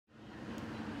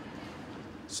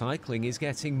Cycling is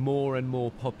getting more and more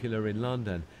popular in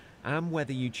London, and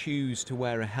whether you choose to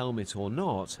wear a helmet or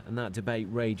not, and that debate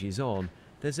rages on,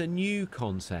 there's a new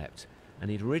concept, and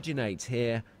it originates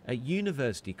here at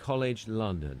University College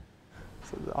London.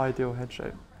 So the ideal head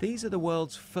shape. These are the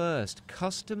world's first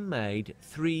custom-made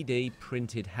 3D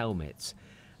printed helmets,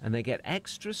 and they get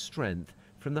extra strength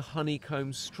from the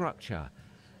honeycomb structure,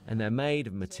 and they're made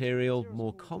of material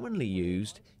more commonly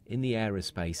used in the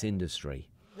aerospace industry.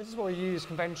 This is what we use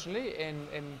conventionally in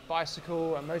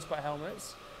bicycle and motorbike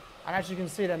helmets. And as you can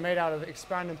see, they're made out of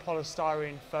expanded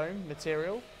polystyrene foam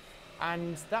material.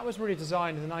 And that was really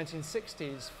designed in the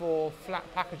 1960s for flat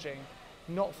packaging,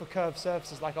 not for curved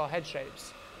surfaces like our head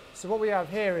shapes. So what we have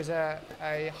here is a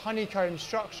honeycomb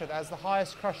structure that has the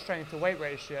highest crush strength to weight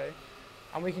ratio.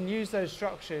 And we can use those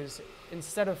structures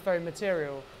instead of foam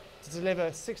material to deliver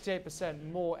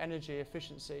 68% more energy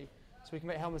efficiency. So we can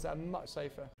make helmets that are much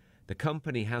safer. The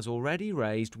company has already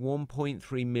raised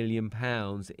 £1.3 million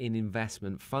in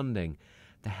investment funding.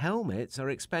 The helmets are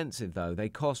expensive though, they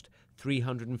cost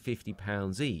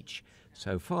 £350 each.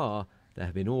 So far, there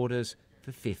have been orders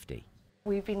for 50.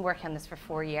 We've been working on this for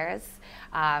 4 years,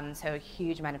 so a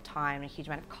huge amount of time and a huge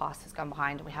amount of cost has gone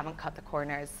behind it. We haven't cut the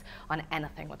corners on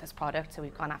anything with this product, so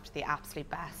we've gone after the absolute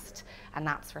best, and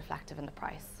that's reflective in the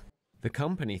price. The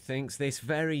company thinks this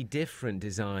very different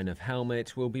design of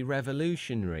helmet will be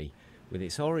revolutionary, with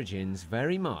its origins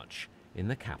very much in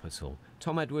the capital.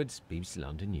 Tom Edwards, BBC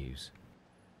London News.